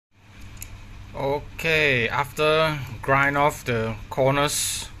Okay, after grind off the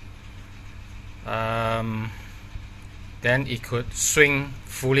corners, then it could swing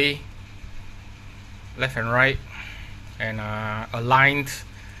fully left and right and aligned.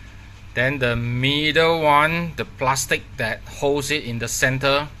 Then the middle one, the plastic that holds it in the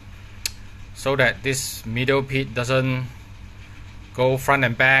center, so that this middle pit doesn't go front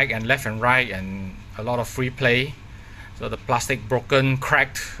and back and left and right and a lot of free play. So the plastic broken,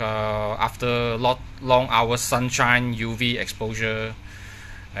 cracked after long hours sunshine, UV exposure,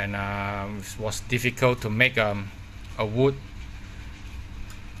 and it was difficult to make a wood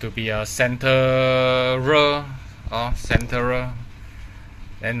to be a centerer.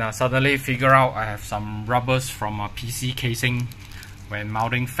 Then suddenly figure out I have some rubbers from a PC casing when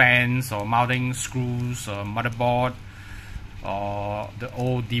mounting fans or mounting screws or motherboard or the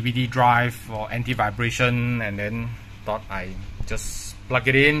old DVD drive or anti-vibration, and then thought I just plug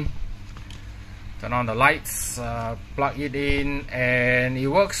it in, turn on the lights, plug it in, and it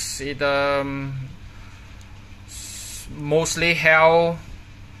works. It mostly held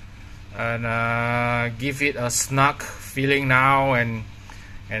and give it a snug feeling now, and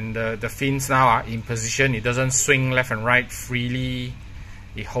the fins now are in position. It doesn't swing left and right freely.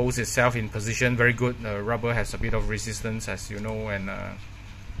 It holds itself in position very good. The rubber has a bit of resistance, as you know, and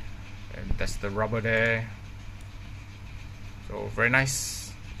that's the rubber there. So very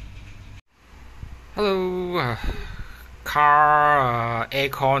nice. Hello, car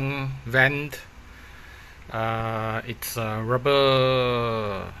aircon vent. It's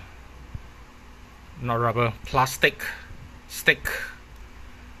rubber, not rubber, plastic stick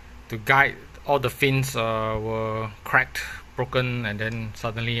to guide. All the fins were cracked, broken, and then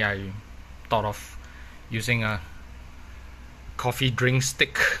suddenly I thought of using a coffee drink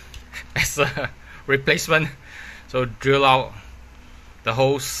stick as a replacement. So drill out the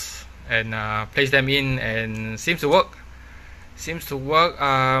holes and place them in, and seems to work. Then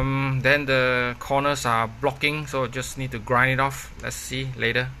the corners are blocking, so just need to grind it off. Let's see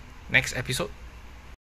later, next episode.